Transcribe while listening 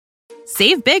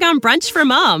Save big on brunch for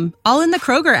mom, all in the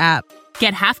Kroger app.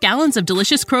 Get half gallons of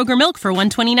delicious Kroger milk for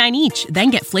 $1.29 each.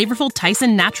 Then get flavorful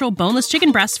Tyson natural boneless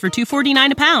chicken breasts for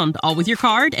 $2.49 a pound, all with your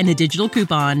card and a digital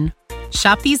coupon.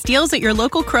 Shop these deals at your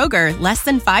local Kroger, less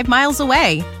than 5 miles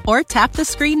away. Or tap the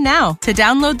screen now to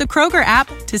download the Kroger app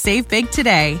to save big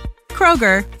today.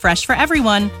 Kroger, fresh for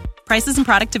everyone. Prices and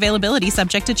product availability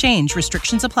subject to change.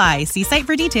 Restrictions apply. See site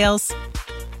for details.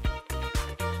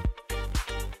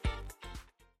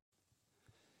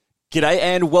 G'day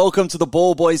and welcome to the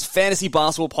Ball Boys Fantasy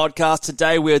Basketball Podcast.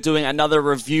 Today we are doing another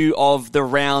review of the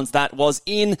rounds that was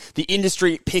in the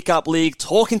Industry Pickup League.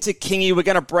 Talking to Kingy, we're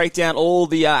going to break down all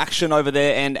the action over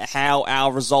there and how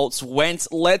our results went.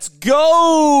 Let's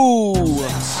go! Jordan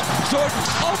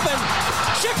open.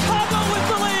 Chicago with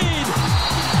the lead.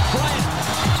 Bryant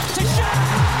to Shaq.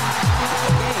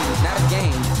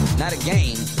 Not a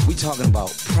game. We talking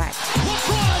about practice.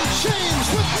 LeBron James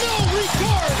with no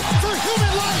regard for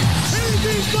human life.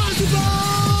 Anything's possible.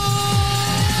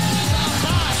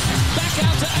 Back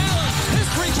out to Allen. His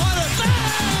three-pointer.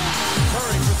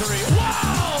 Curry for three.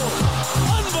 Wow!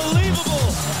 Unbelievable.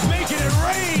 Making it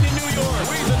rain in New York.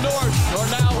 We the North are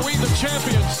now we the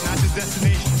champions. Not the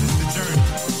destination, it's the journey.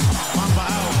 Mamba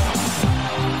out.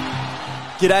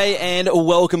 G'day and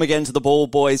welcome again to the Ball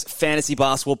Boys Fantasy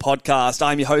Basketball Podcast.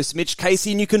 I'm your host, Mitch Casey,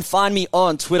 and you can find me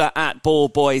on Twitter at Ball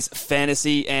Boys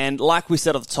Fantasy. And like we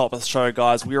said at the top of the show,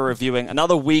 guys, we are reviewing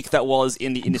another week that was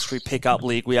in the Industry Pickup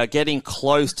League. We are getting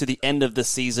close to the end of the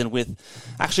season with,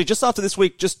 actually just after this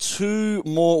week, just 2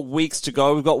 more weeks to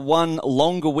go. We've got one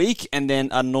longer week and then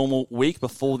a normal week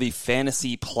before the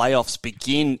fantasy playoffs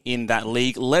begin in that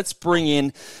league. Let's bring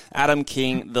in Adam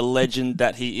King, the legend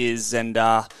that he is, and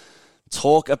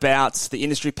talk about the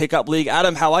Industry Pickup League.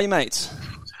 Adam, how are you, mate?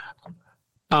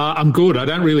 I'm good. I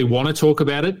don't really want to talk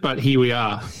about it, but here we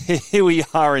are. Here we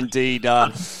are indeed.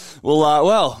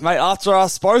 Well, mate, after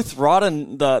us both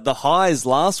riding the highs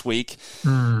last week,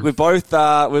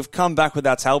 we've come back with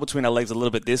our tail between our legs a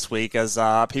little bit this week, as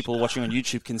people watching on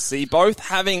YouTube can see. Both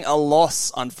having a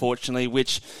loss, unfortunately,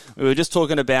 which we were just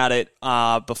talking about it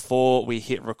before we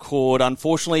hit record.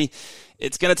 Unfortunately,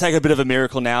 it's going to take a bit of a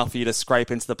miracle now for you to scrape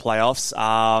into the playoffs.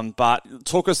 But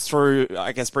talk us through,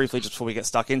 I guess, briefly, just before we get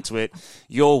stuck into it,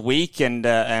 your week and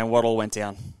what all went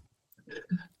down.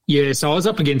 Yeah, so I was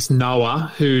up against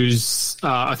Noah, who's,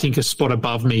 I think, a spot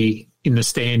above me in the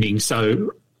standings.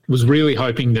 So was really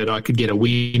hoping that I could get a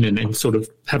win and sort of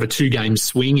have a 2-game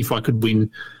swing if I could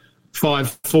win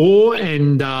 5-4.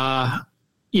 And,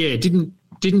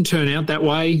 didn't turn out that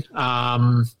way.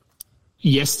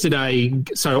 Yesterday,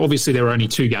 so obviously there were only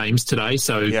 2 games today,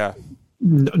 so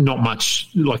not much,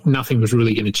 like nothing was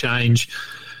really going to change.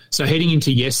 So heading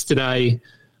into yesterday,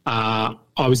 I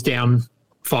was down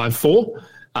 5-4,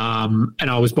 and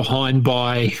I was behind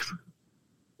by,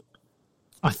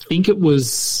 I think it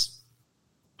was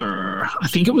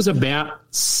about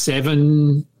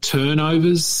 7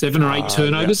 turnovers, 7 or 8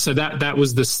 turnovers. So that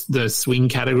was the swing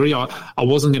category. I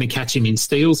wasn't going to catch him in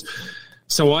steals.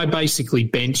 So I basically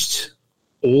benched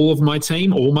all of my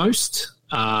team almost.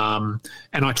 And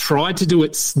I tried to do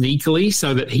it sneakily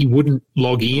so that he wouldn't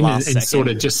log in and sort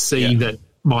of just see that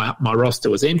my roster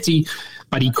was empty.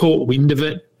 But he caught wind of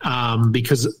it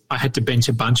because I had to bench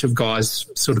a bunch of guys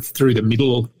sort of through the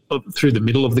middle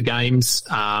of the games.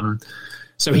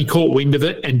 So he caught wind of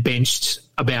it and benched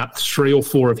about 3 or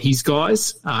 4 of his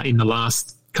guys in the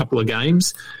last couple of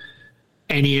games.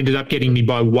 And he ended up getting me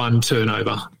by 1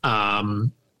 turnover.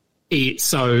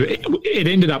 It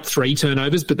ended up 3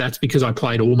 turnovers, but that's because I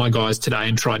played all my guys today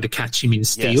and tried to catch him in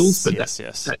steals,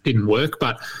 that didn't work.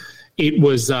 But it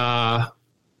was,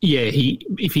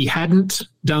 if he hadn't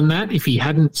done that, if he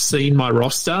hadn't seen my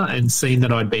roster and seen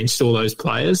that I'd benched all those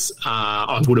players,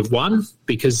 I would have won,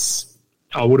 because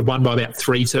I would have won by about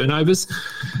 3 turnovers.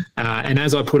 And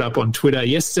as I put up on Twitter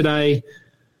yesterday,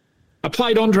 I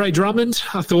played Andre Drummond.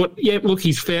 I thought,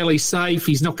 he's fairly safe.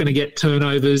 He's not going to get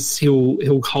turnovers.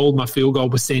 He'll hold my field goal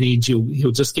percentage. He'll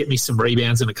just get me some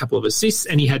rebounds and a couple of assists.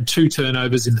 And he had 2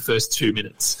 turnovers in the first 2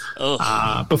 minutes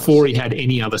before he had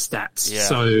any other stats. Yeah.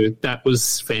 So that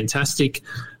was fantastic.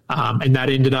 And that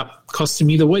ended up costing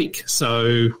me the week.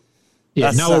 So,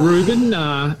 Noah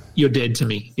Rubin, you're dead to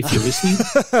me if you're listening.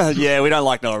 Yeah, we don't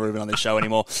like Noah Rubin on this show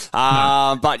anymore.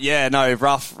 No. But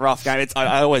rough game.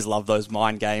 I always love those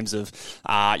mind games of,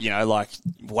 like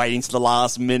waiting to the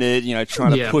last minute,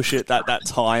 trying to push it that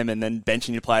time and then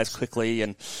benching your players quickly.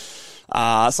 And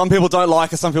some people don't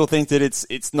like it. Some people think that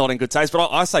it's not in good taste. But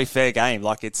I say fair game.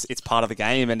 Like it's part of the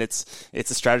game, and it's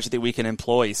a strategy that we can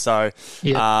employ. So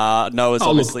Noah's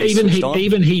obviously even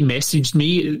he messaged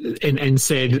me and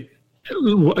said,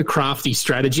 a crafty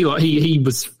strategy. Like he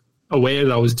was aware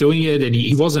that I was doing it, and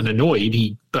he wasn't annoyed.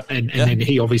 Then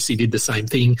he obviously did the same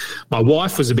thing. My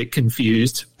wife was a bit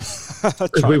confused.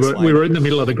 we were in the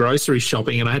middle of the grocery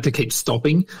shopping, and I had to keep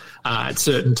stopping at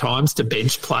certain times to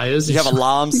bench players. You have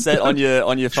alarms set on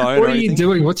your phone. What are you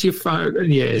doing? What's your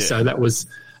phone? Yeah. So that was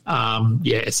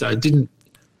So it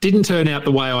didn't turn out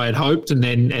the way I had hoped, and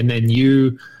then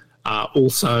you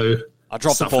also. I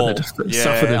dropped the ball.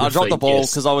 I dropped the ball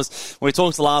because when we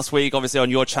talked last week, obviously on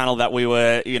your channel, that we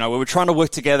were trying to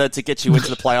work together to get you into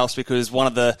the playoffs because one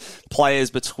of the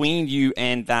players between you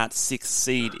and that 6th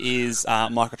seed is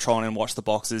Microtron and Watch the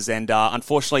Boxes. And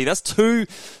unfortunately, that's 2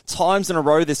 times in a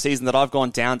row this season that I've gone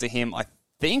down to him. I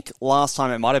think last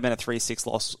time it might have been a 3-6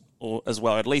 loss as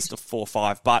well, at least a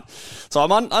 4-5. But so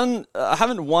I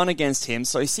haven't won against him.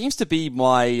 So he seems to be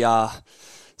my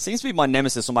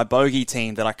nemesis or my bogey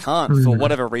team that I can't, for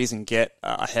whatever reason, get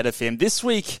ahead of him. This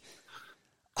week,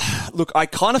 look, I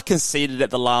kind of conceded at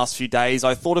the last few days.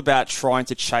 I thought about trying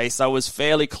to chase. I was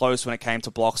fairly close when it came to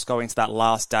blocks. Going to that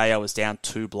last day, I was down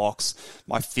 2 blocks.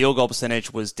 My field goal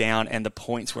percentage was down, and the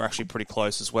points were actually pretty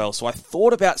close as well. So I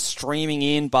thought about streaming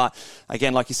in, but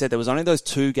again, like you said, there was only those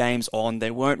 2 games on.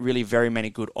 There weren't really very many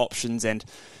good options, and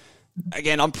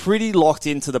again, I'm pretty locked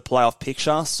into the playoff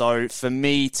picture, so for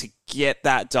me to get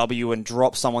that W and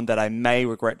drop someone that I may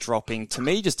regret dropping, to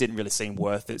me, just didn't really seem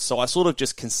worth it. So I sort of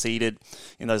just conceded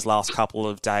in those last couple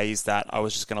of days that I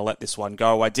was just going to let this one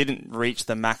go. I didn't reach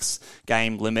the max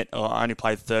game limit. I only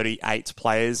played 38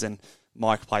 players, and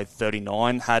Mike played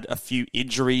 39. Had a few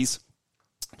injuries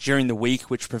during the week,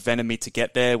 which prevented me to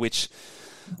get there, which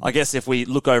I guess if we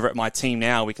look over at my team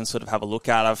now, we can sort of have a look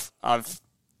at.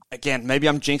 Again, maybe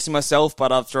I'm jinxing myself,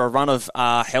 but after a run of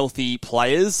healthy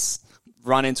players,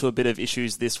 run into a bit of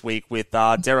issues this week with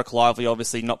Derek Lively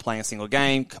obviously not playing a single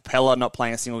game, Capella not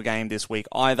playing a single game this week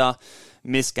either,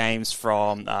 missed games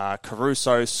from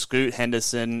Caruso, Scoot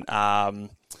Henderson,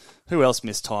 who else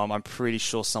missed time? I'm pretty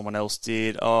sure someone else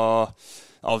did.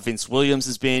 Vince Williams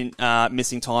has been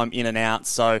missing time in and out,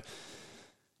 so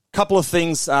couple of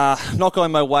things not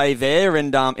going my way there,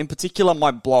 and in particular,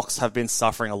 my blocks have been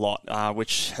suffering a lot,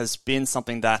 which has been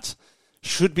something that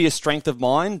should be a strength of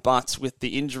mine, but with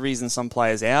the injuries and some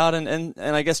players out, and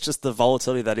I guess just the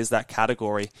volatility that is that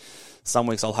category, some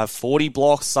weeks I'll have 40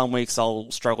 blocks, some weeks I'll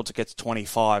struggle to get to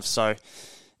 25, so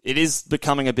it is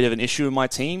becoming a bit of an issue in my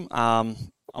team.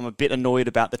 I'm a bit annoyed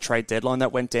about the trade deadline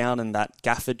that went down and that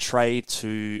Gafford trade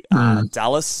to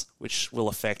Dallas, which will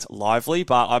affect Lively.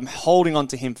 But I'm holding on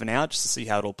to him for now just to see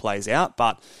how it all plays out.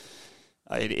 But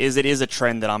it is a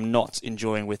trend that I'm not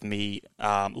enjoying with me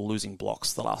losing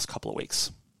blocks the last couple of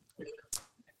weeks.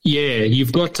 Yeah,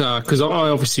 you've got, because I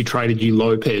obviously traded you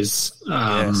Lopez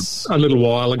a little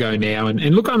while ago now. And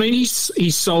look, I mean,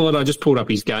 he's solid. I just pulled up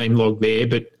his game log there,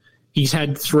 but he's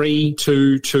had 3,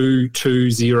 2, 2,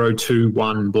 2, 0, 2,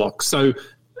 1 blocks. So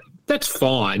that's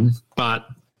fine, but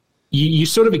you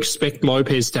sort of expect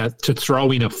Lopez to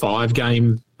throw in a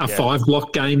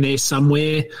 5-block game there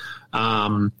somewhere.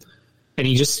 And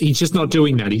he's just not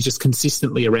doing that. He's just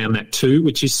consistently around that 2,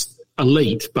 which is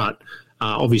elite, but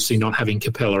obviously not having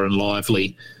Capella and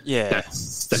Lively. Yeah.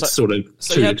 That's sort of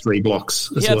 2 to 3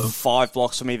 blocks as well. He had 5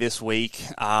 blocks for me this week.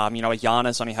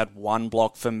 Giannis only had 1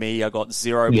 block for me. I got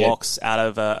 0 blocks out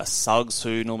of a Suggs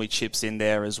who normally chips in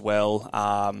there as well.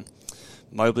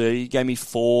 Mobley gave me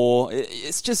 4.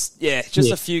 It's just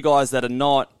a few guys that are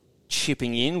not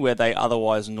chipping in where they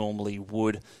otherwise normally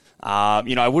would.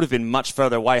 I would have been much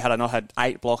further away had I not had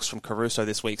 8 blocks from Caruso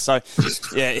this week. So,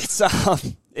 yeah, it's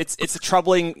a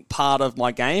troubling part of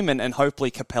my game, and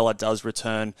hopefully Capella does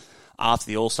return after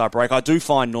the All-Star break. I do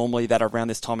find normally that around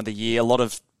this time of the year, a lot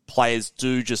of players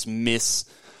do just miss,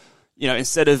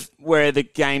 instead of where the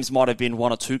games might have been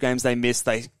 1 or 2 games they missed,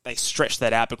 they stretch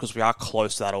that out because we are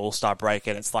close to that All-Star break,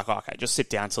 and it's like, okay, just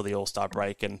sit down till the All-Star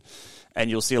break, and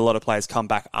you'll see a lot of players come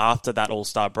back after that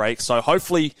All-Star break. So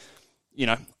hopefully,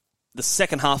 the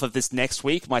second half of this next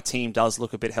week, my team does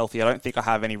look a bit healthy. I don't think I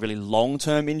have any really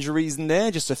long-term injuries in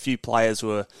there, just a few players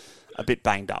who are a bit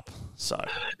banged up. So,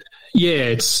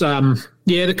 yeah, it's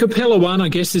the Capella one, I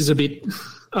guess, is a bit,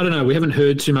 I don't know, we haven't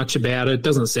heard too much about it. It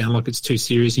doesn't sound like it's too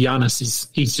serious. Giannis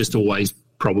he's just always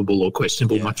probable or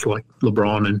questionable, much like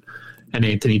LeBron and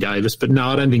Anthony Davis. But no,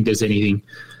 I don't think there's anything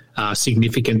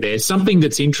significant there. Something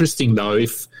that's interesting, though,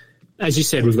 as you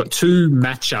said, we've got 2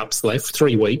 matchups left,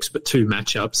 3 weeks, but 2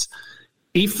 matchups.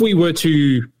 If we were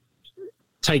to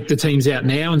take the teams out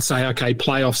now and say, okay,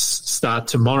 playoffs start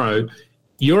tomorrow,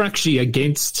 you're actually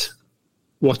against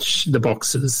Watch the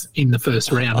Boxes in the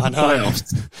first round of the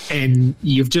playoffs. And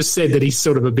you've just said that he's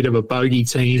sort of a bit of a bogey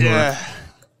team. Yeah.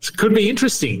 could be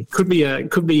interesting. Could be a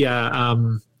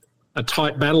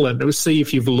tight battle, and we'll see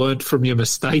if you've learnt from your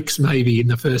mistakes maybe in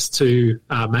the first two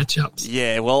matchups.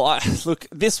 Yeah, well, look,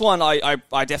 this one I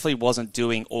definitely wasn't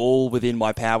doing all within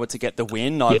my power to get the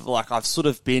win. I've sort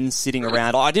of been sitting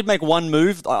around. I did make one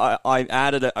move. I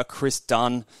added a Chris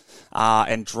Dunn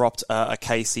and dropped a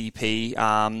KCP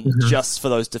just for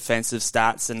those defensive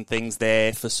stats and things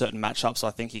there for certain matchups.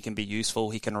 I think he can be useful.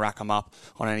 He can rack them up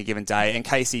on any given day. And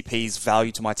KCP's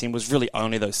value to my team was really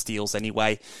only those steals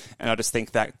anyway. And I just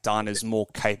think that Dunn is more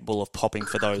capable of popping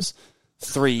for those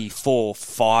 3, 4,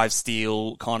 5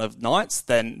 steal kind of nights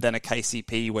than a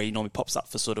KCP where he normally pops up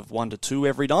for sort of 1 to 2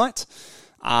 every night.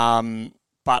 But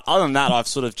other than that, I've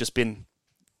sort of just been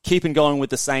keeping going with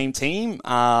the same team.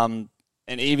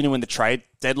 And even when the trade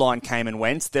deadline came and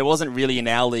went, there wasn't really in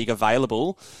our league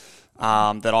available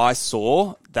that I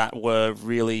saw that were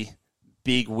really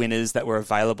big winners that were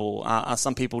available.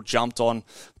 Some people jumped on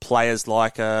players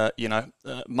like,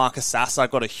 Marcus Sass. I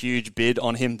got a huge bid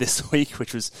on him this week,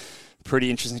 which was pretty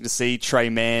interesting to see. Trey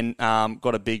Mann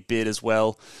got a big bid as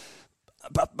well.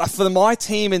 But for my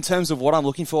team, in terms of what I'm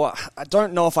looking for, I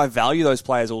don't know if I value those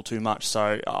players all too much.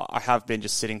 So I have been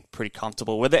just sitting pretty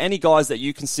comfortable. Were there any guys that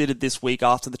you considered this week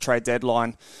after the trade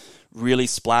deadline really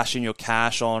splashing your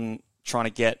cash on trying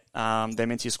to get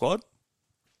them into your squad?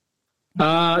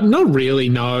 Not really,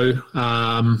 no.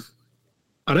 I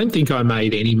don't think I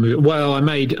made any move. Well,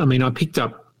 I picked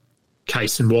up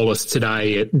Cason Wallace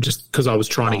today just because I was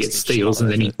trying to get steals,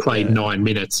 and then he played 9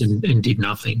 minutes and did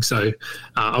nothing. So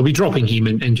I'll be dropping him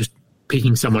and just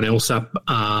picking someone else up.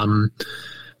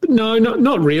 But no,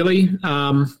 not really.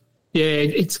 I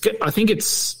think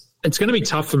it's going to be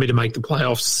tough for me to make the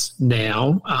playoffs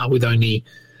now with only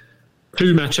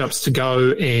 2 matchups to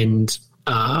go, and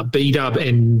B-Dub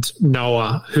and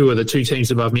Noah, who are the 2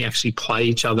 teams above me, actually play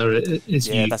each other, as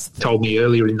you told me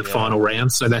earlier in the final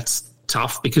round. So that's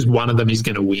tough because one of them is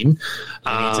going to win.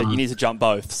 You need to jump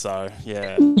both, so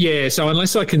yeah. Yeah, so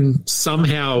unless I can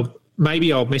somehow,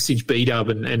 maybe I'll message B-Dub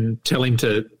and tell him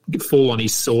to fall on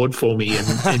his sword for me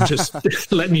and just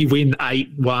let me win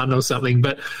 8-1 or something.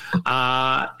 But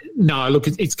no, look,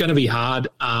 it's going to be hard,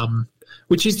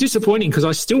 which is disappointing because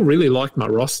I still really like my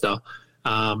roster.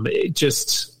 It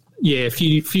just, a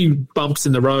few bumps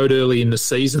in the road early in the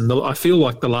season. I feel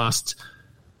like the last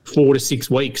 4 to 6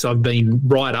 weeks I've been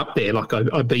right up there. Like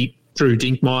I beat Drew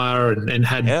Dinkmeyer and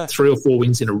had 3 or 4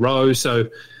 wins in a row. So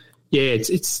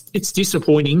it's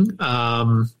disappointing.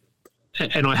 And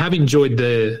I have enjoyed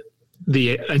the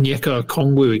Onyeka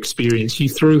Okongwu experience. You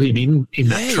threw him in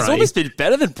that trade. He's always been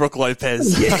better than Brook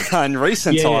Lopez in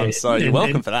recent times. So you're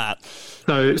welcome for that.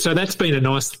 So that's been a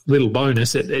nice little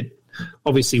bonus. It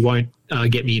obviously won't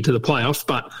get me into the playoffs,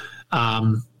 but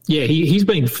he's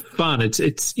been fun.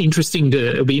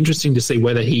 It'll be interesting to see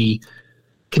whether he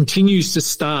continues to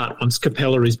start once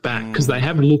Capella is back, because they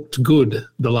have looked good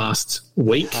the last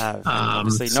week.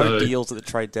 Obviously, no deals at the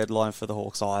trade deadline for the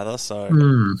Hawks either.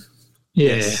 So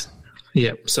yes.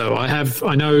 Yeah. So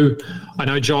I know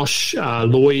Josh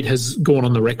Lloyd has gone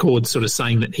on the record sort of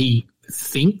saying that he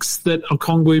thinks that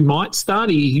Okongwu might start.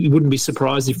 He wouldn't be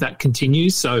surprised if that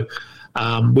continues. So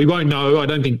we won't know. I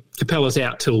don't think Capella's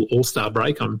out till All-Star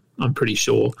break. I'm pretty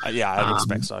sure. I would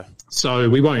expect so. So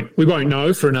we won't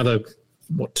know for another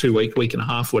 2 week and a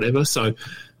half, whatever. So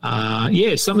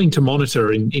something to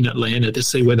monitor in Atlanta to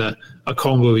see whether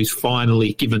Okongwu is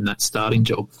finally given that starting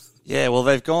job. Yeah, well,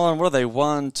 they've gone, what are they,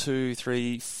 1, 2,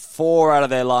 3, 4 out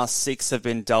of their last 6 have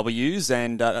been W's,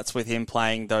 and that's with him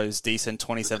playing those decent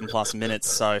 27-plus minutes.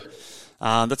 So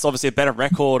that's obviously a better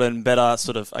record and better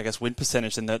sort of, I guess, win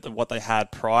percentage than what they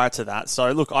had prior to that.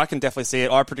 So, look, I can definitely see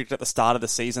it. I predicted at the start of the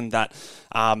season that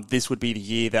this would be the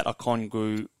year that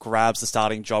Okongwu grabs the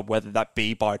starting job, whether that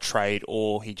be by trade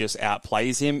or he just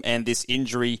outplays him, and this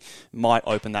injury might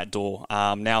open that door.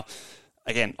 Now,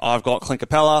 again, I've got Clint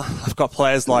Capella. I've got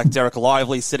players like Derek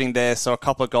Lively sitting there, so a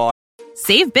couple of guys.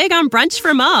 Save big on brunch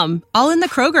for mom, all in the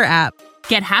Kroger app.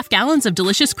 Get half gallons of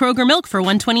delicious Kroger milk for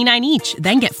 $1.29 each.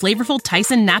 Then get flavorful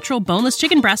Tyson natural boneless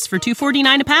chicken breasts for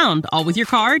 $2.49 a pound, all with your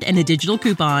card and a digital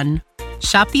coupon.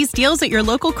 Shop these deals at your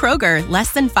local Kroger,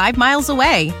 less than 5 miles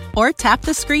away. Or tap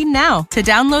the screen now to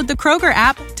download the Kroger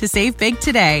app to save big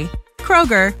today.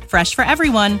 Kroger, fresh for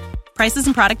everyone. Prices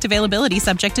and product availability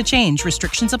subject to change.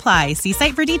 Restrictions apply. See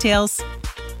site for details.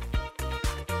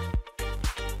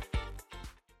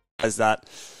 As that,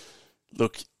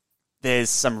 look,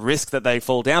 there's some risk that they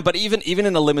fall down. But even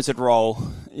in a limited role,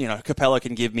 Capella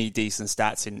can give me decent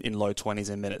stats in low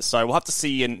 20s in minutes. So we'll have to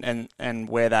see and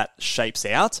where that shapes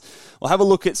out. We'll have a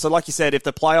look at, so like you said, if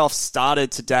the playoffs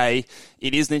started today,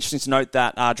 it is interesting to note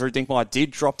that Drew Dinkmeyer did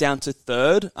drop down to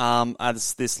third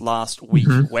as this last week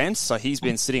went. So he's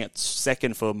been sitting at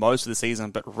second for most of the season,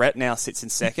 but Rhett now sits in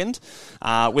second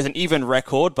with an even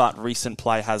record, but recent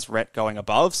play has Rhett going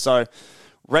above. So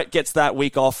Rhett gets that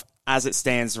week off. As it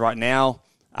stands right now,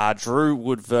 Drew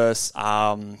would verse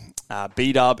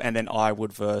B-Dub, and then I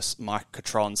would verse Mike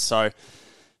Catron. So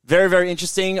very, very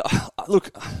interesting.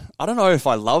 Look, I don't know if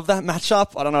I love that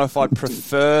matchup. I don't know if I'd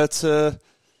prefer to...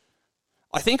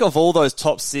 I think of all those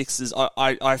top sixes,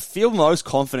 I feel most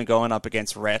confident going up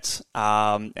against Rhett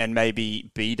and maybe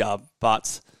B-Dub,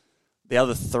 but the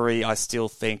other three I still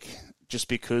think, just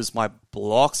because my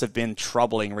blocks have been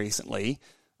troubling recently,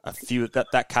 a few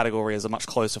that category is much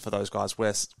closer for those guys.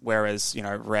 Whereas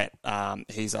Rhett,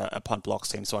 he's a punt blocks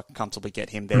team, so I can comfortably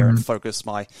get him there and focus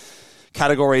my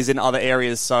categories in other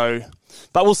areas. So,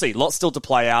 but we'll see. Lots still to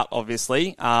play out,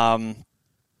 obviously,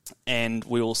 and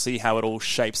we will see how it all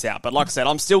shapes out. But like I said,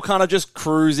 I'm still kind of just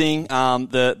cruising.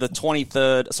 The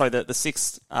 23rd, sorry, the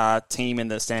sixth team in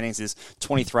the standings is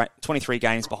 23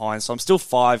 games behind, so I'm still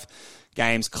 5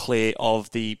 games clear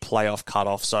of the playoff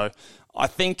cutoff. So I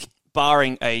think,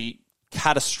 barring a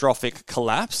catastrophic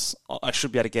collapse, I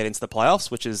should be able to get into the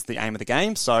playoffs, which is the aim of the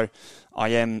game. So I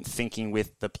am thinking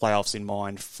with the playoffs in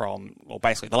mind from, well,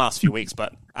 basically the last few weeks,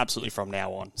 but absolutely from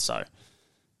now on. So,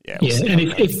 yeah. And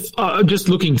if just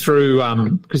looking through,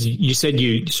 because you said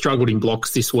you struggled in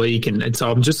blocks this week, and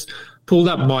so I'm just pulled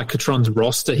up Mike Catron's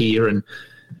roster here, and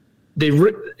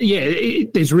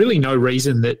there's really no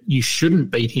reason that you shouldn't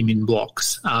beat him in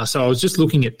blocks. So I was just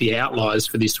looking at the outliers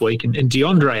for this week, and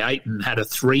DeAndre Ayton had a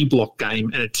 3-block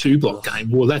game and a 2-block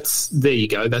game. Well, there you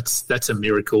go. That's a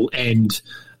miracle. And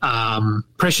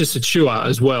Precious Achiuwa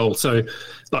as well. So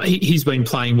he's been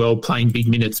playing well, playing big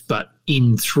minutes, but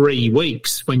in 3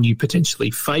 weeks, when you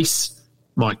potentially face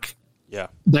Mike,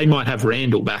 they might have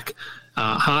Randall back.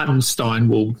 Hartenstein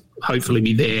will hopefully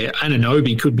be there.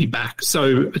 Anunoby could be back.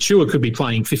 So Achiuwa could be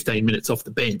playing 15 minutes off the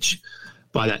bench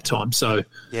by that time. So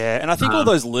yeah, and I think all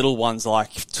those little ones,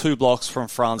 like 2 blocks from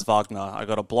Franz Wagner, I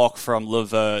got a block from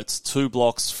Levert, 2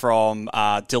 blocks from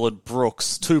Dillard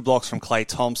Brooks, 2 blocks from Klay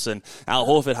Thompson. Al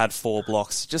Horford had 4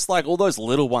 blocks. Just like all those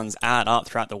little ones add up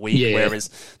throughout the week, whereas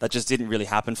that just didn't really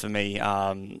happen for me.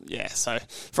 So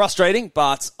frustrating,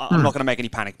 but I'm not going to make any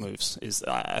panic moves is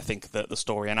I think the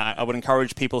story. And I would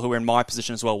encourage people who are in my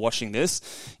position as well watching this,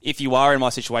 if you are in my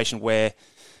situation where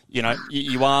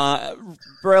you are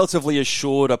relatively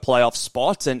assured a playoff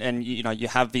spot, and you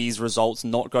have these results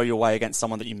not go your way against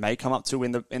someone that you may come up to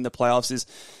in the playoffs.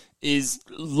 Is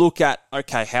look at,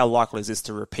 okay, how likely is this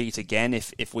to repeat again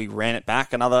if we ran it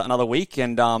back another week?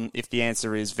 And if the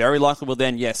answer is very likely, well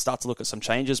then start to look at some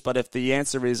changes. But if the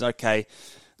answer is okay,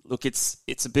 look, it's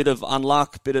a bit of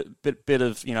unluck, bit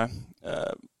of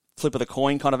flip of the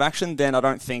coin kind of action, then I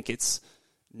don't think it's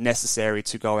necessary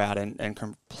to go out and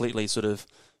completely sort of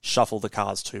shuffle the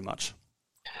cards too much.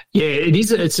 Yeah, it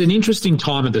is. It's an interesting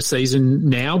time of the season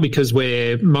now because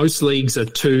where most leagues are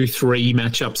 2-3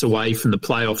 matchups away from the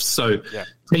playoffs. So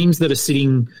teams that are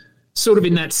sitting sort of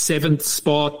in that 7th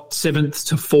spot, 7th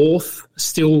to 4th,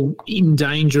 still in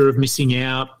danger of missing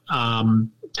out.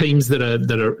 Teams that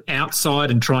are outside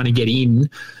and trying to get in,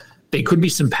 there could be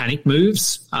some panic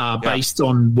moves based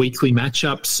on weekly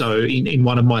matchups. So in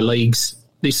one of my leagues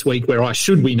this week where I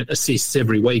should win assists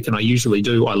every week, and I usually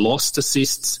do, I lost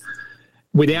assists.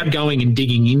 Without going and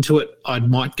digging into it, I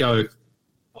might go,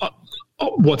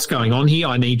 what's going on here?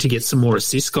 I need to get some more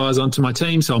assist guys onto my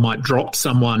team, so I might drop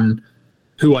someone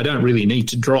who I don't really need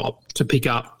to drop to pick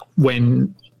up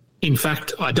when, in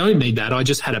fact, I don't need that. I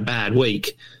just had a bad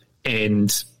week,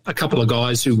 and a couple of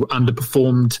guys who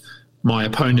underperformed. My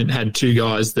opponent had 2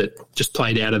 guys that just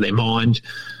played out of their mind.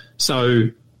 So,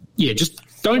 just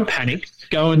don't panic.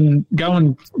 Go and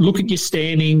look at your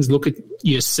standings, look at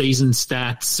your season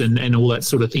stats and all that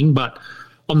sort of thing. But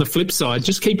on the flip side,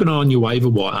 just keep an eye on your waiver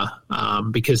wire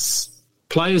because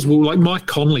players will, like Mike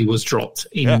Conley was dropped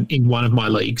in one of my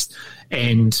leagues,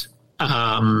 and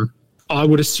I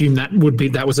would assume that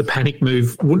was a panic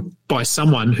move by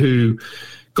someone who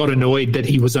got annoyed that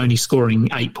he was only scoring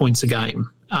 8 points a game.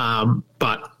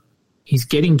 But he's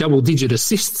getting double-digit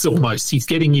assists almost. He's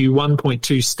getting you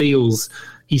 1.2 steals.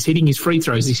 He's hitting his free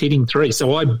throws. He's hitting 3.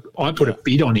 So I put a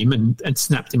bid on him and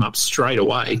snapped him up straight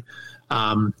away.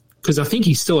 because I think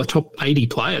he's still a top 80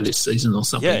 player this season or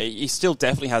something. Yeah, he still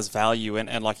definitely has value,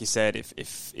 and like you said,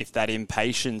 if that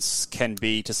impatience can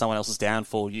be to someone else's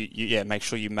downfall, you make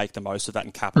sure you make the most of that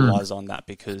and capitalize on that,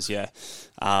 because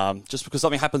just because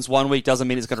something happens one week doesn't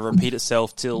mean it's going to repeat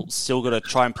itself. Still got to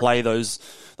try and play those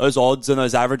odds and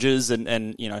those averages,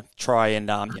 and try and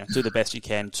do the best you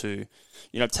can to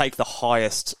take the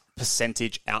highest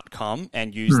percentage outcome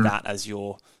and use that as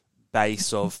your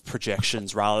base of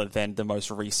projections rather than the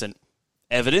most recent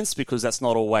evidence, because that's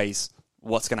not always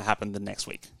what's going to happen the next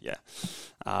week.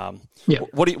 What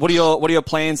are your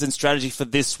plans and strategy for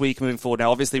this week moving forward? Now,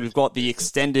 obviously, we've got the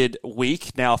extended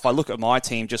week. Now, if I look at my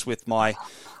team, just with my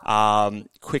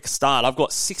quick start, I've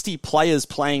got 60 players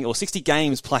playing, or 60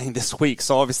 games playing this week.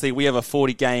 So obviously, we have a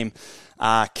 40-game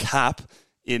cap.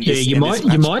 You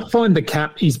might find the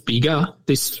cap is bigger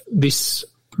this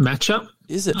matchup.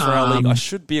 Is it for our league? I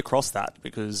should be across that,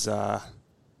 because I'll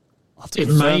have to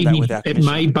it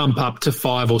may bump up to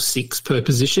 5 or 6 per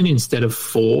position instead of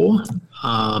 4.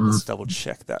 Let's double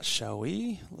check that, shall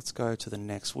we? Let's go to the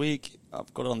next week.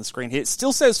 I've got it on the screen here. It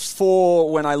still says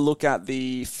 4 when I look at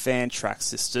the fan track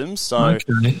system. So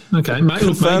okay,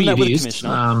 confirm that with the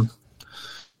commissioner.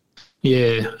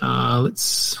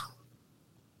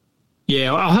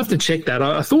 I'll have to check that.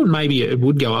 I thought maybe it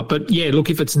would go up, but look,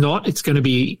 if it's not, it's going to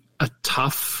be a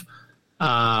tough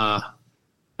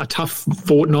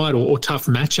fortnight or tough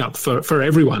matchup for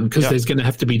everyone, because there's going to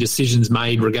have to be decisions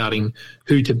made regarding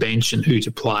who to bench and who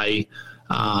to play.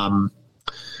 Look,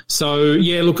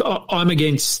 I'm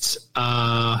against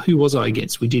who was I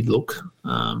against? We did look.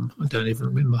 I don't even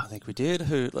remember. I think we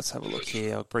did. Let's have a look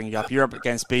here. I'll bring you up. You're up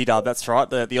against B-Dub. That's right.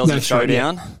 The Aussie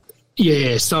Showdown. Right,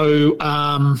 yeah. So,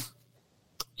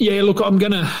 look, I'm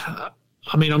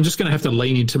just going to have to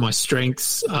lean into my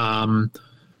strengths.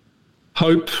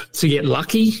 Hope to get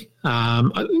lucky.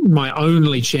 My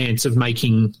only chance of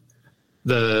making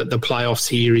the playoffs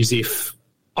here is if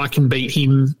I can beat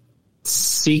him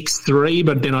 6-3,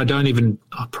 but then I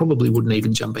probably wouldn't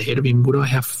even jump ahead of him, would I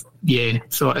have? Yeah.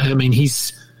 So,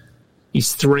 he's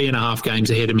 3.5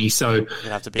 games ahead of me. So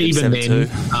even then,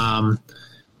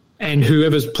 and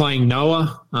whoever's playing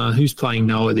Noah, who's playing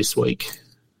Noah this week?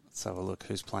 Let's have a look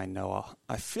who's playing Noah.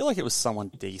 I feel like it was someone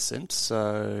decent.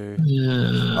 So,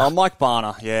 Mike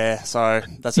Barner. Yeah, so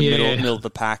that's a middle of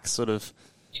the pack sort of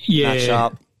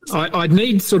matchup. I'd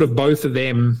need sort of both of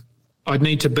them. I'd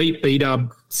need to beat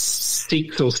B-Dub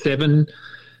 6 or 7.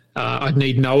 I'd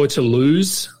need Noah to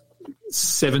lose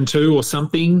 7-2 or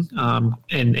something.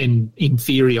 And in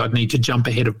theory, I'd need to jump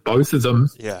ahead of both of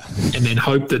them. Yeah, and then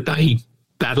hope that they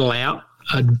battle out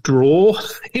a draw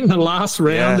in the last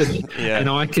round, and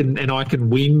I can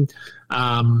win.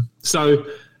 So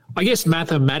I guess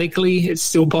mathematically it's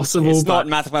still possible. It's not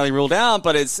mathematically ruled out,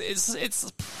 but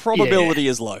its probability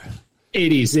is low.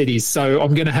 It is. So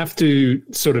I'm going to have to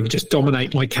sort of just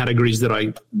dominate my categories that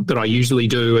I usually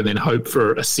do, and then hope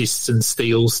for assists and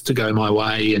steals to go my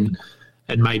way, and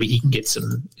maybe he can get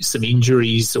some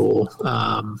injuries or.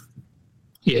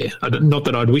 Not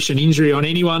that I'd wish an injury on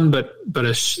anyone, but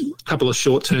a couple of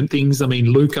short-term things. I mean,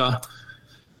 Luka,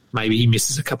 maybe he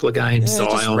misses a couple of games.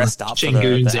 Zion,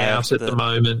 Chengun's out at the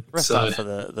moment. Rest up for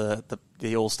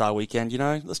the All-Star weekend,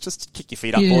 Let's just kick your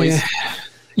feet up, boys.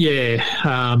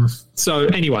 Yeah. So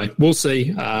anyway, we'll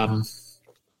see. I'm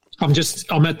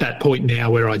at that point now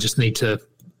where I just need to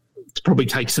probably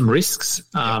take some risks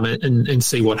and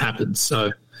see what happens.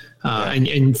 So.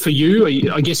 And for you,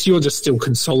 I guess you're just still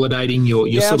consolidating.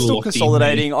 You're sort of I'm still locked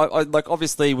consolidating.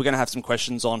 Obviously, we're going to have some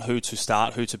questions on who to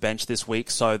start, who to bench this week,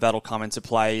 so that'll come into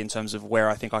play in terms of where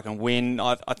I think I can win.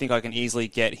 I think I can easily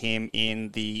get him in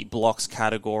the blocks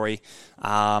category,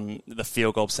 the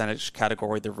field goal percentage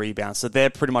category, the rebounds. So they're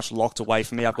pretty much locked away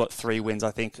for me. I've got 3 wins, I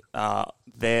think,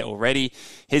 there already.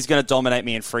 He's going to dominate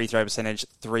me in free throw percentage,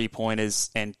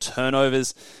 3-pointers, and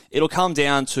turnovers. It'll come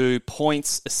down to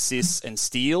points, assists, and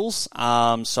steals.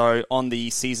 So on the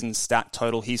season stat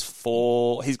total, he's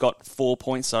got 4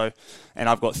 points. And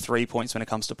I've got 3 points when it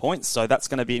comes to points. So that's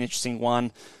going to be an interesting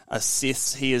one.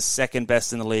 Assists, he is second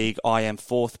best in the league. I am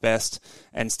 4th best.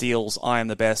 And steals, I am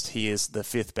the best. He is the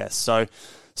 5th best. So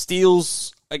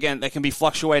steals, again, they can be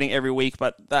fluctuating every week,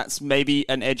 but that's maybe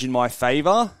an edge in my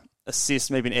favor. Assists,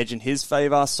 maybe an edge in his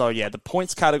favor. So the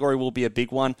points category will be a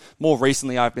big one. More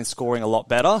recently, I've been scoring a lot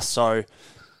better. So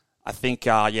I think,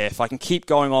 if I can keep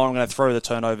going on, I'm going to throw the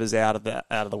turnovers out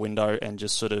of the window and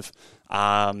just sort of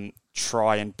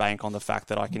try and bank on the fact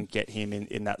that I can get him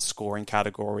in that scoring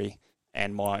category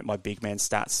and my big man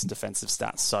stats, defensive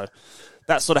stats. So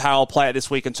that's sort of how I'll play it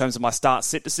this week in terms of my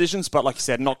start-sit decisions. But like you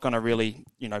said, not going to really,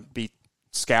 be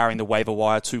scouring the waiver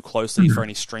wire too closely for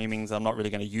any streamings. I'm not really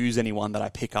going to use anyone that I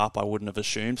pick up. I wouldn't have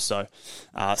assumed. So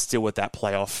still with that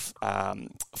playoff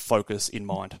focus in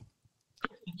mind.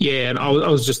 Yeah, and I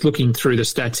was just looking through the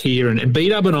stats here, and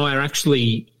B-Dub and I are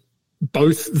actually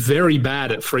both very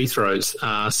bad at free throws.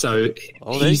 So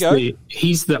I'm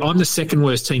the second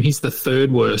worst team. He's the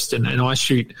third worst, and I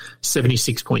shoot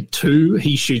 76.2.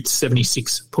 He shoots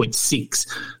 76.6.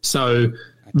 So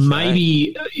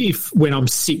maybe if when I'm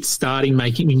starting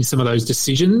making some of those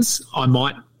decisions, I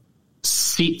might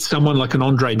sit someone like an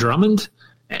Andre Drummond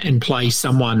and play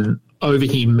someone over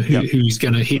him who's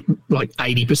going to hit like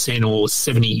 80% or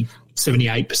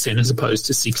 78% as opposed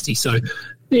to 60. So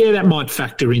yeah, that might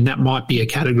factor in. That might be a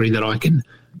category that I can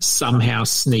somehow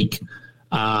sneak,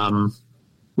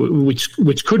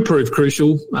 which could prove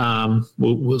crucial.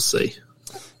 We'll see.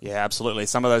 Yeah, absolutely.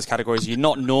 Some of those categories you're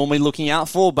not normally looking out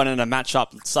for, but in a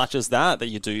matchup such as that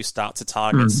you do start to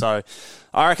target. So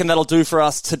I reckon that'll do for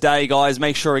us today, guys.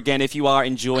 Make sure, again, if you are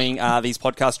enjoying these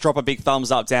podcasts, drop a big thumbs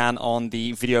up down on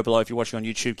the video below. If you're watching on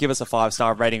YouTube, give us a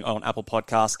 5-star rating on Apple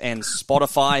Podcasts and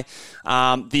Spotify.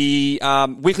 The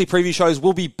weekly preview shows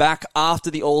will be back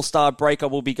after the All-Star break. I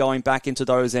will be going back into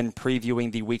those and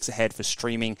previewing the weeks ahead for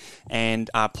streaming and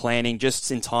planning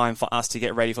just in time for us to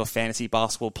get ready for fantasy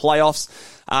basketball playoffs.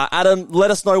 Adam,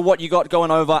 let us know what you got going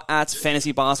over at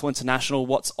Fantasy Basketball International.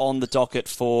 What's on the docket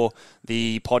for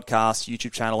the podcast,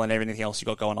 YouTube channel, and everything else you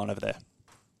got going on over there?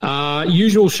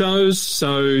 Usual shows.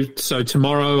 So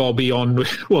tomorrow I'll be on.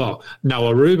 Well,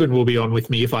 Noah Rubin will be on with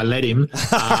me if I let him.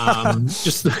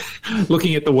 Just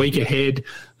looking at the week ahead.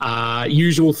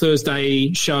 Usual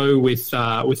Thursday show with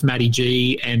Matty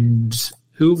G, and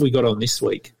who have we got on this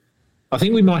week? I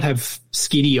think we might have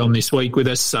Skiddy on this week with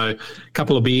us, so a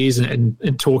couple of beers and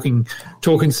talking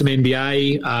some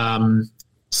NBA.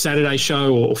 Saturday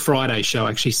show or Friday show,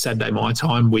 actually Saturday my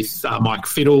time, with Mike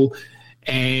Fiddle.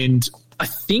 And I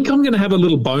think I'm going to have a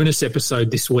little bonus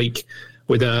episode this week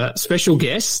with a special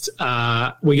guest.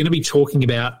 We're going to be talking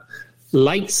about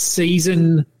late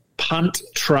season punt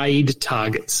trade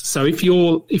targets. So if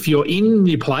you're in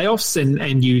your playoffs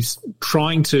and you're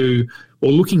trying to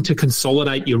or looking to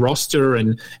consolidate your roster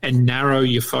and narrow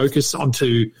your focus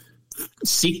onto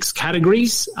 6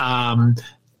 categories,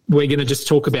 we're going to just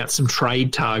talk about some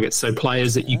trade targets, so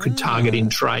players that you could target in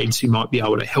trades who might be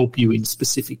able to help you in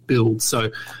specific builds. So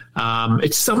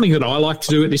it's something that I like to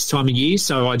do at this time of year,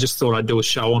 so I just thought I'd do a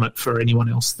show on it for anyone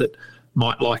else that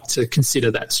might like to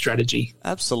consider that strategy.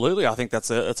 Absolutely. I think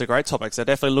that's a great topic. So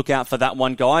definitely look out for that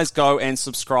one, guys. Go and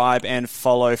subscribe and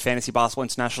follow Fantasy Basketball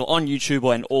International on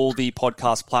YouTube and all the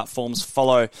podcast platforms.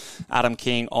 Follow Adam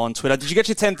King on Twitter. Did you get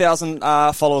your 10,000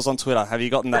 followers on Twitter? Have you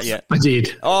gotten that yet? I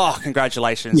did. Oh,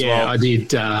 congratulations. Yeah, I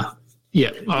did.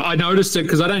 I noticed it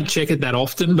because I don't check it that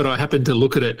often, but I happened to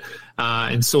look at it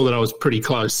and saw that I was pretty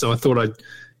close. So I thought I'd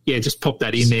just pop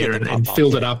that in there and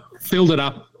filled it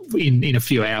up in a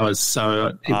few hours.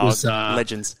 So it was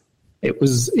legends. It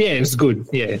was good.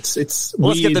 Yeah, it's well,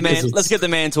 let's get the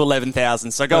man to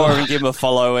 11,000. So go over and give him a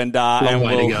follow, and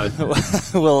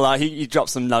he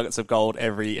drops some nuggets of gold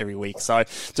every week. So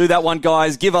do that one,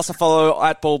 guys. Give us a follow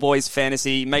at Ball Boys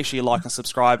Fantasy. Make sure you like and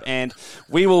subscribe, and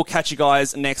we will catch you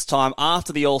guys next time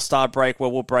after the All-Star break, where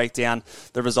we'll break down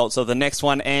the results of the next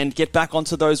one and get back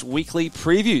onto those weekly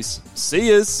previews. See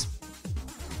yous.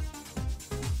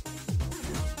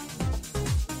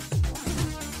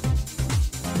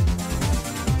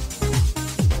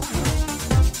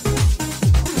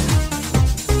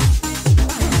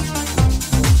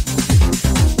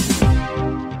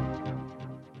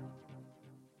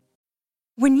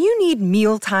 When you need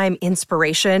mealtime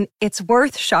inspiration, it's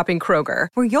worth shopping Kroger,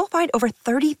 where you'll find over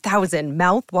 30,000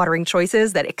 mouth-watering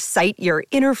choices that excite your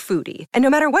inner foodie. And no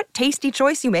matter what tasty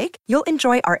choice you make, you'll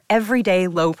enjoy our everyday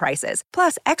low prices,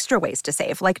 plus extra ways to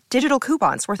save, like digital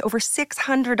coupons worth over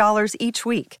 $600 each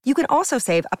week. You can also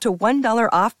save up to $1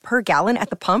 off per gallon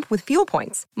at the pump with fuel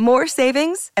points. More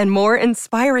savings and more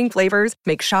inspiring flavors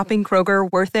make shopping Kroger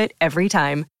worth it every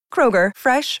time. Kroger,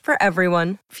 fresh for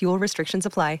everyone. Fuel restrictions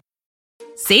apply.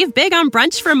 Save big on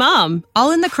brunch for mom,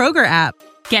 all in the Kroger app.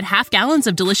 Get half gallons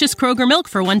of delicious Kroger milk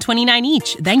for $1.29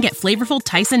 each. Then get flavorful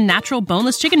Tyson natural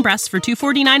boneless chicken breasts for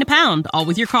 $2.49 a pound, all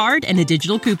with your card and a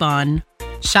digital coupon.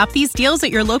 Shop these deals at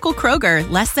your local Kroger,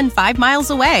 less than 5 miles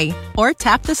away. Or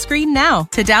tap the screen now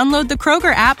to download the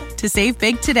Kroger app to save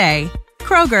big today.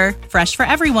 Kroger, fresh for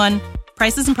everyone.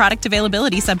 Prices and product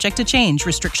availability subject to change.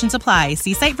 Restrictions apply.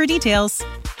 See site for details.